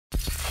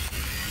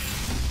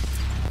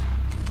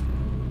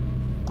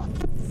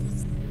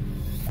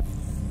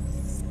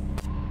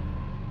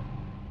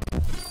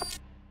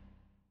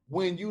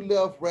When you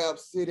left Rap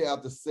City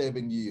after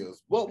 7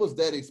 years, what was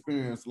that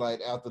experience like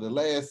after the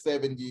last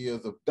 7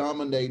 years of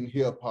dominating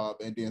hip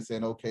hop and then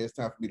saying, okay, it's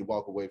time for me to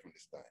walk away from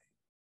this thing?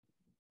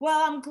 Well,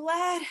 I'm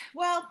glad.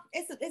 Well,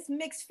 it's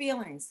mixed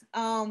feelings.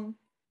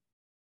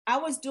 I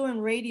was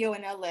doing radio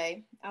in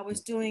LA. I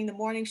was doing the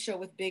morning show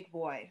with Big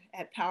Boy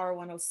at Power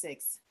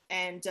 106.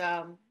 And,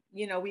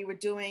 we were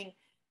doing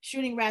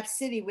shooting Rap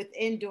City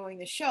within doing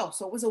the show.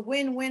 So it was a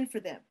win win for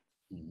them.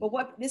 Mhm. But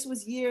what this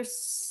was year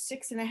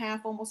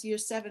 6.5, almost year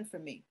 7 for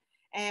me.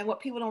 And what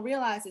people don't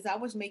realize is I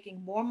was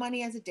making more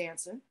money as a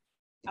dancer,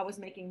 I was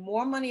making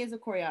more money as a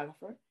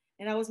choreographer,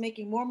 and I was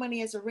making more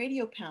money as a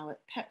radio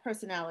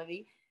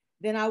personality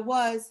than I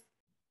was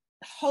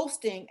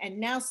hosting and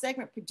now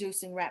segment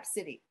producing Rap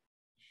City.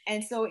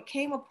 And so it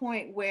came a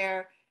point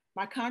where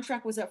my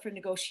contract was up for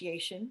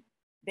negotiation.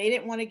 They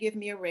didn't want to give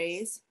me a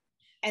raise.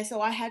 And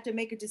so I had to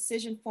make a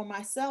decision for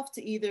myself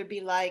to either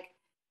be like,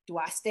 do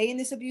I stay in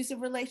this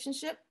abusive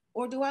relationship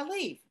or do I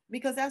leave?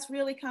 Because that's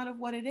really kind of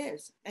what it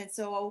is. And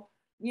so,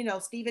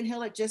 Stephen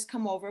Hill had just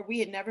come over. We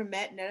had never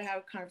met, never had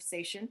a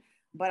conversation.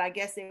 But I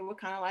guess they were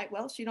kind of like,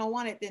 well, she don't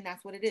want it, then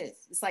that's what it is.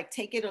 It's like,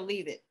 take it or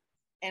leave it.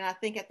 And I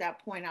think at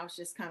that point, I was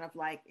just kind of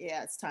like,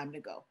 yeah, it's time to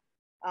go.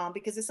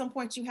 Because at some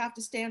point you have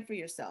to stand for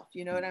yourself.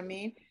 You know what I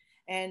mean?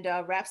 And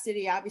Rap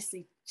City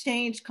obviously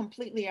changed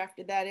completely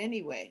after that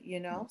anyway.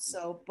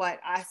 So, but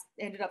I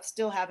ended up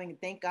still having,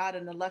 thank God,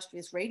 an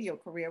illustrious radio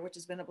career, which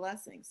has been a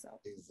blessing. So,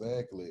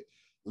 Exactly.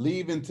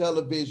 Leaving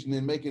television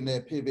and making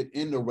that pivot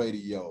in the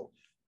radio.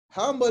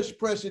 How much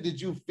pressure did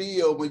you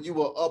feel when you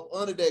were up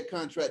under that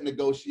contract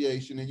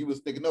negotiation and you was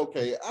thinking,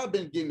 okay, I've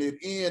been getting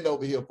it in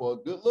over here for a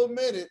good little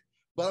minute,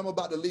 but I'm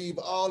about to leave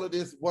all of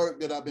this work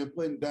that I've been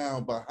putting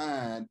down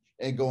behind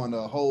and go in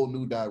a whole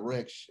new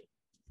direction?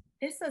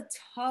 it's a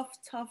tough,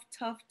 tough,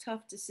 tough,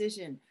 tough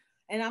decision.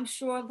 And I'm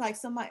sure, like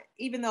somebody,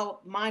 even though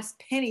mine's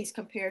pennies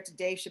compared to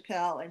Dave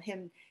Chappelle and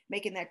him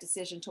making that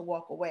decision to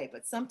walk away,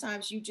 but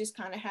sometimes you just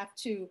kind of have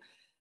to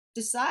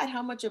decide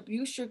how much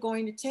abuse you're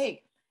going to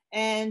take.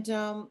 And,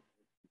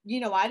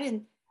 I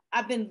didn't,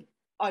 I've been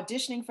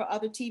auditioning for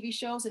other TV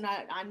shows and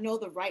I know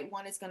the right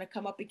one is going to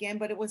come up again,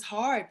 but it was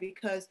hard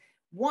because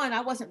one,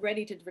 I wasn't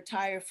ready to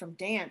retire from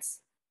dance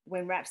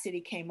when Rap City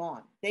came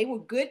on. They were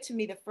good to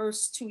me the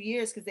first 2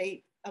 years because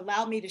they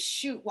allowed me to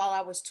shoot while I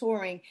was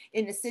touring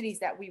in the cities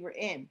that we were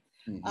in.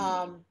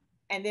 Mm-hmm.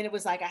 And then it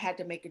was like I had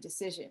to make a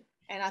decision.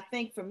 And I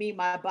think for me,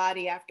 my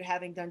body, after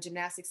having done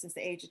gymnastics since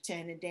the age of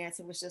 10 and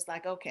dancing, was just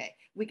like, okay,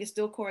 we can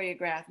still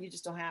choreograph. You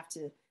just don't have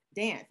to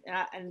dance.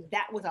 And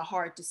that was a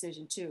hard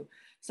decision too.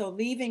 So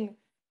leaving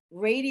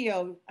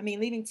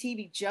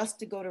TV just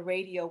to go to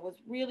radio was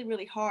really,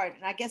 really hard.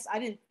 And I guess I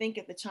didn't think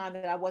at the time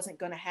that I wasn't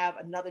going to have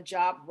another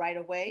job right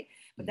away.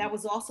 But Mm-hmm. that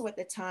was also at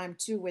the time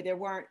too, where there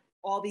weren't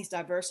all these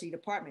diversity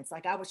departments.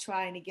 Like I was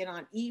trying to get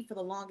on E for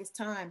the longest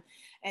time.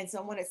 And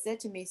someone had said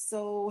to me,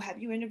 so have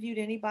you interviewed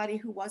anybody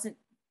who wasn't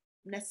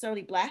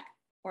necessarily black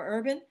or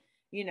urban.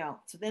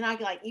 So then I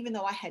like, even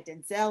though I had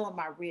Denzel on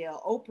my reel,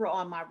 Oprah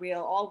on my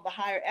reel, all of the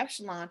higher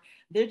echelon,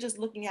 they're just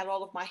looking at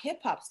all of my hip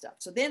hop stuff.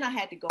 So then I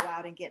had to go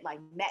out and get like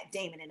Matt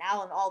Damon and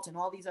Alan Alton,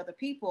 all these other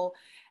people.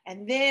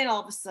 And then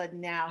all of a sudden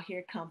now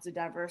here comes the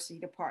diversity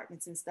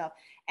departments and stuff.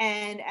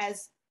 And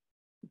as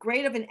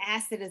great of an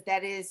asset as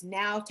that is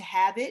now to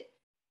have it,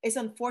 it's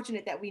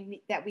unfortunate that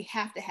we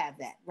have to have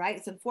that, right?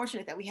 It's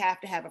unfortunate that we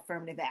have to have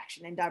affirmative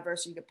action and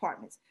diversity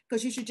departments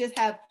because you should just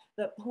have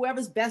the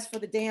whoever's best for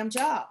the damn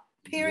job.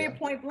 Yeah. Period.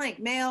 Point blank.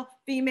 Male,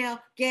 female,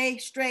 gay,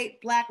 straight,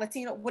 black,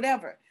 Latino,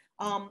 whatever.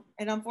 And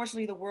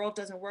unfortunately, the world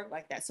doesn't work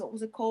like that. So it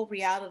was a cold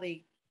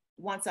reality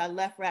once I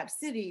left Rap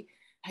City.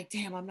 Like,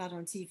 damn, I'm not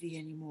on TV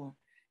anymore.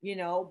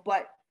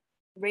 But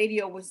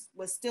radio was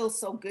still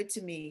so good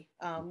to me.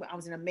 I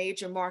was in a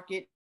major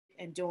market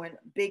and doing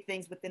big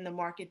things within the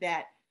market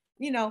that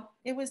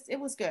it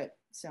was good.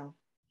 So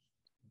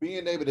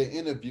Being able to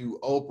interview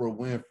Oprah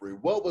Winfrey,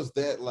 what was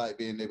that like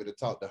being able to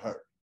talk to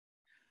her?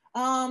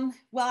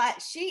 well,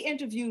 she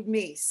interviewed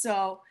me,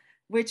 so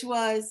which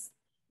was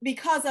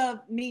because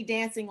of me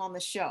dancing on the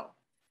show,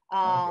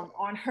 Okay.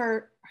 on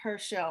her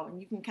show,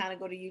 and you can kind of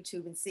go to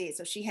YouTube and see it.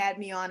 So she had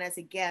me on as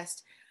a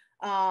guest.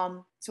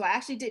 So I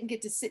actually didn't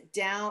get to sit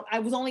down. I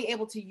was only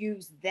able to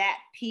use that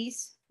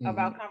piece of Mm-hmm.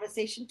 our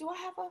conversation. Do I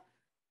have a?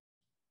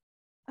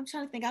 I'm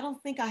trying to think. I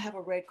don't think I have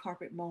a red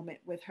carpet moment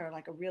with her,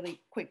 like a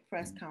really quick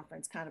press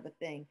conference kind of a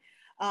thing.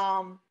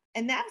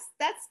 And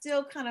that's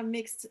still kind of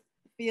mixed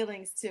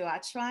feelings too. I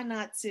try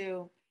not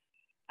to.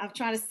 I'm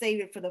trying to save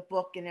it for the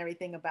book and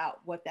everything about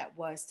what that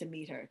was to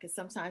meet her. Because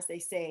sometimes they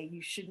say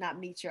you should not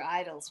meet your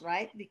idols,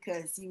 right?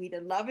 Because you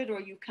either love it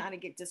or you kind of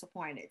get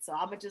disappointed. So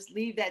I'm gonna just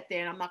leave that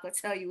there, and I'm not gonna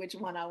tell you which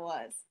one I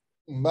was.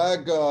 My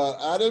God,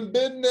 I done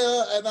been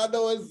there and I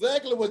know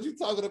exactly what you're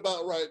talking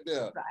about right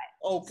there. Right.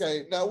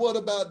 Okay, now what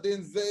about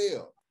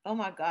Denzel? Oh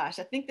my gosh,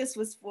 I think this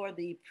was for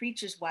the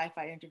preacher's wife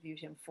I interviewed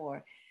him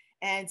for.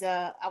 And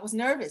I was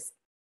nervous,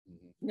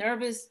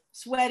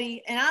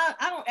 sweaty, and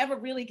I don't ever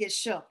really get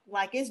shook.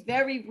 Like it's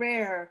very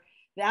rare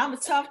that I'm a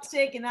tough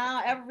chick and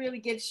I don't ever really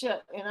get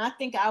shook. And I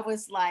think I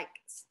was like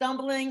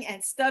stumbling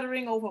and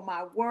stuttering over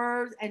my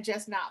words and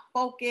just not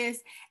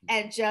focused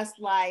and just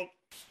like,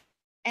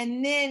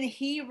 and then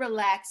he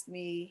relaxed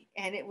me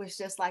and it was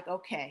just like,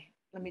 okay,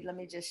 let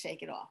me just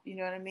shake it off. You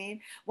know what I mean?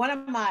 One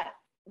of my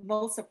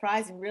most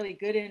surprising, really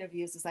good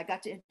interviews is I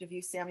got to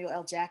interview Samuel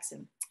L.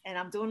 Jackson. And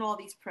I'm doing all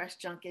these press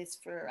junkets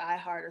for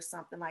iHeart or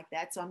something like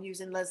that. So I'm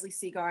using Leslie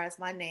Segar as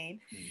my name.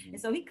 Mm-hmm.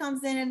 And so he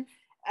comes in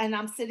and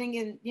I'm sitting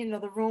in,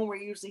 the room where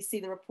you usually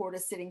see the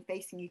reporters sitting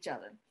facing each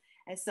other.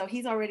 And so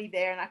he's already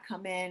there and I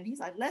come in, he's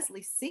like,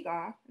 Leslie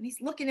Segar. And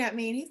he's looking at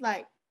me and he's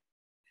like,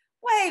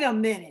 wait a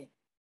minute.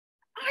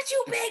 Aren't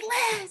you Big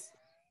Les?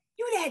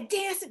 You that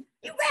dancing,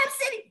 you Rap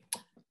City.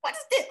 What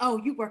is this?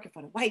 Oh, you working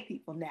for the white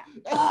people now.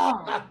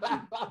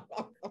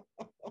 Oh.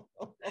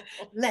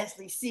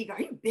 Leslie Segar,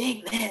 you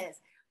Big Les.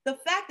 The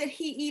fact that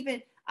he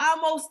even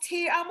almost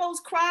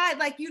cried,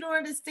 like you don't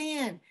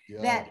understand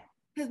that,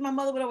 because my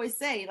mother would always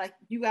say, like,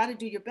 you got to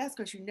do your best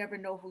because you never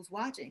know who's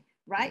watching,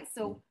 right?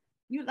 So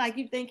you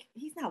think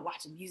he's not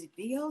watching music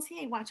videos, he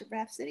ain't watching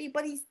Rap City,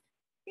 but he's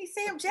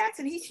Sam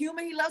Jackson, he's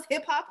human, he loves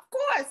hip hop, of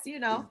course,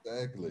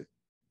 Exactly.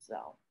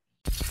 So